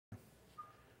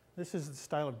This is the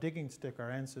style of digging stick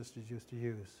our ancestors used to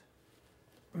use.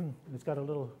 It's got a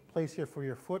little place here for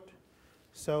your foot.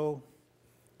 So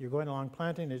you're going along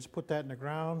planting, they just put that in the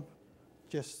ground,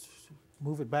 just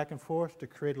move it back and forth to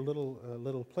create a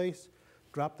little place,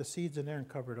 drop the seeds in there and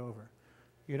cover it over.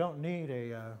 You don't need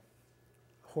a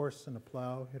horse and a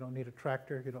plow, you don't need a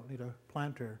tractor, you don't need a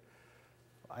planter.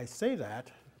 I say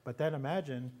that, but then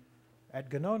imagine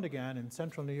at Ganondagan in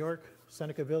central New York,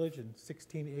 Seneca Village in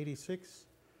 1686,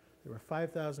 there were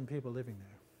 5,000 people living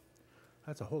there.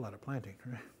 That's a whole lot of planting,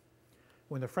 right?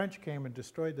 When the French came and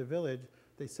destroyed the village,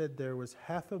 they said there was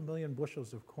 500,000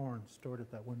 bushels of corn stored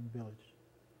at that one village.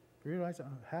 Do you realize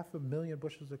 500,000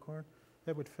 bushels of corn?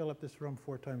 That would fill up this room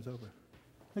 4 times over.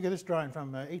 Look at this drawing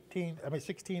from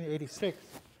 1686.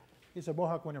 It's a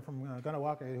Mohawk woman from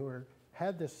Ganawaka who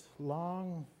had this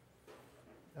long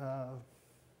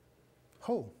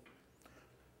hoe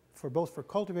both for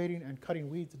cultivating and cutting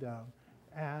weeds down.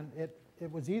 And it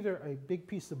was either a big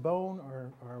piece of bone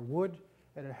or wood,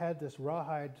 and it had this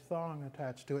rawhide thong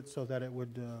attached to it so that it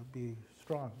would be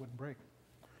strong, wouldn't break.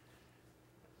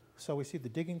 So we see the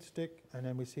digging stick, and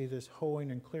then we see this hoeing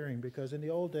and clearing, because in the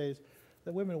old days,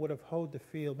 the women would have hoed the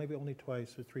field maybe only 2 or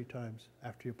 3 times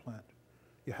after you plant.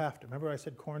 You have to. Remember I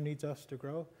said corn needs us to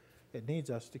grow? It needs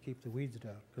us to keep the weeds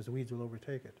down, because the weeds will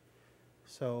overtake it.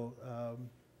 So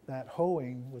that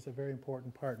hoeing was a very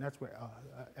important part, and that's where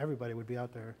everybody would be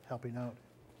out there helping out.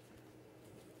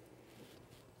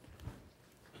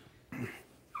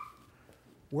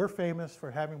 We're famous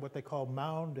for having what they call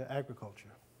mound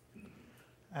agriculture.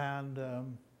 And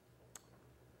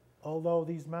although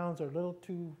these mounds are a little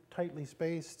too tightly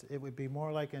spaced, it would be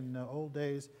more like in the old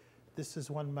days. This is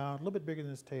one mound, a little bit bigger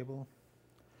than this table,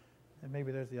 and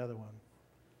maybe there's the other one.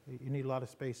 You need a lot of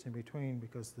space in between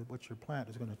because what you plant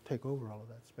is going to take over all of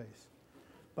that space.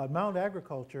 But mound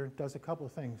agriculture does a couple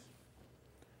of things.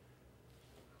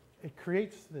 It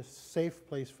creates this safe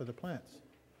place for the plants.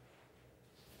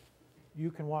 You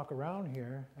can walk around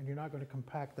here and you're not going to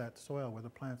compact that soil where the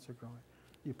plants are growing.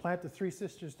 You plant the 3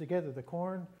 sisters together, the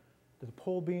corn, the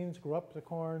pole beans grow up the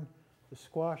corn, the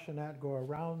squash and that go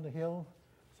around the hill.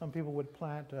 Some people would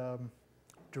plant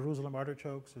Jerusalem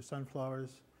artichokes or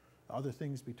sunflowers, other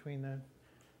things between them.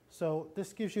 So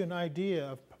this gives you an idea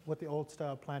of what the old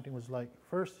style planting was like.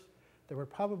 First, there were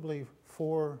probably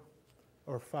 4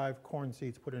 or 5 corn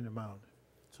seeds put in a mound.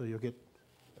 So you'll get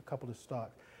a couple of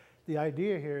stalks. The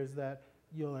idea here is that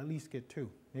you'll at least get 2.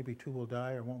 Maybe 2 will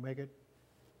die or won't make it.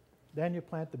 Then you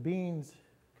plant the beans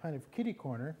kind of kitty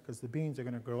corner, because the beans are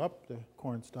going to grow up the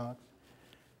corn stalks.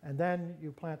 And then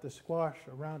you plant the squash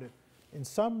around it. In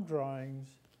some drawings,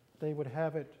 they would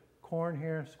have it corn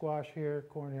here, squash here,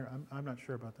 corn here. I'm not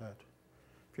sure about that.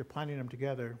 If you're planting them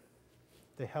together,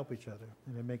 they help each other,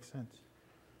 and it makes sense.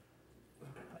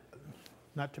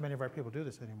 Not too many of our people do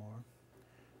this anymore.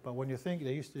 But when you think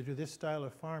they used to do this style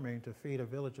of farming to feed a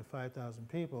village of 5,000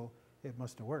 people, it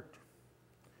must have worked.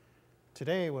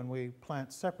 Today, when we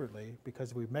plant separately,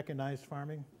 because we've mechanized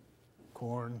farming,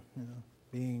 corn,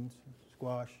 beans,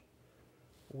 squash,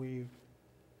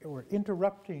 we're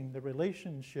interrupting the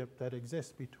relationship that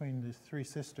exists between these 3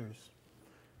 sisters.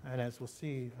 And as we'll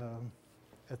see,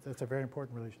 that's a very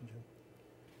important relationship,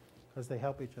 because they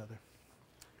help each other.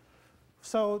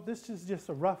 So this is just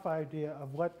a rough idea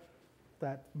of what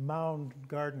that mound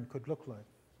garden could look like.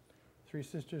 3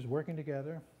 sisters working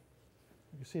together.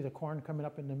 You see the corn coming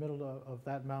up in the middle of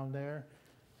that mound there.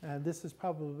 And this is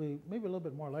probably maybe a little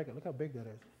bit more like it. Look how big that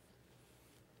is.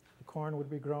 The corn would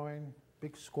be growing,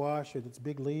 big squash with its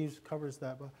big leaves covers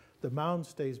that. The mound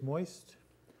stays moist,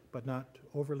 but not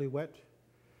overly wet.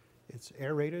 It's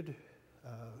aerated.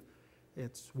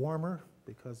 It's warmer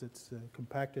because it's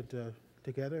compacted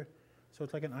together. So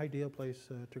it's like an ideal place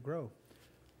to grow.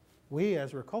 We,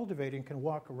 as we're cultivating, can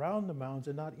walk around the mounds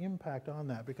and not impact on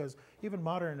that, because even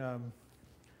modern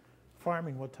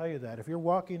farming will tell you that. If you're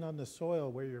walking on the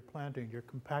soil where you're planting, you're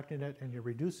compacting it and you're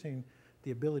reducing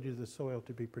the ability of the soil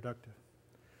to be productive.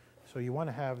 So you want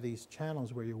to have these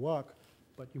channels where you walk,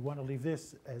 but you want to leave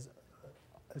this as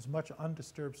much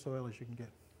undisturbed soil as you can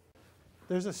get.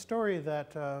 There's a story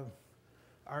that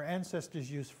our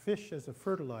ancestors used fish as a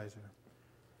fertilizer.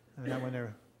 And that when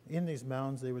they're in these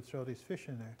mounds, they would throw these fish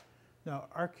in there. Now,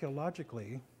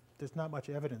 archaeologically, there's not much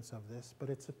evidence of this, but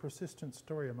it's a persistent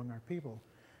story among our people.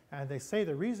 And they say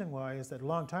the reason why is that a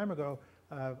long time ago,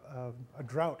 a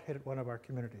drought hit one of our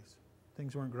communities.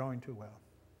 Things weren't growing too well.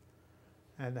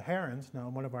 And the herons, now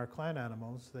one of our clan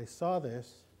animals, they saw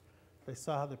this. They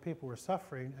saw how the people were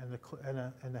suffering,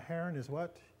 and the heron is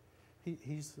what?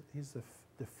 He's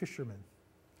the fisherman.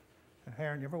 A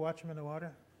heron, you ever watch him in the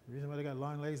water? The reason why they got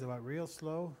long legs, they're about real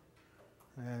slow.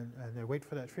 and they wait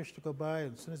for that fish to go by,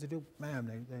 and as soon as they do, bam,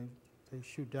 they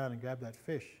shoot down and grab that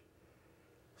fish.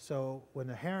 So when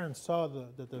the herons saw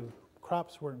that the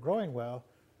crops weren't growing well,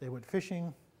 they went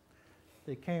fishing.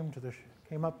 They came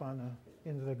up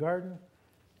into the garden,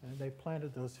 and they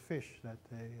planted those fish that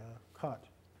they caught,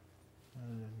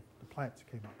 and then the plants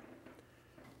came up.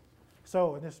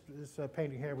 So in this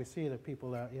painting here, we see the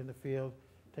people out in the field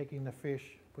taking the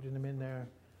fish, putting them in there,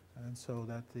 and so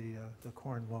that the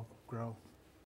corn won't grow.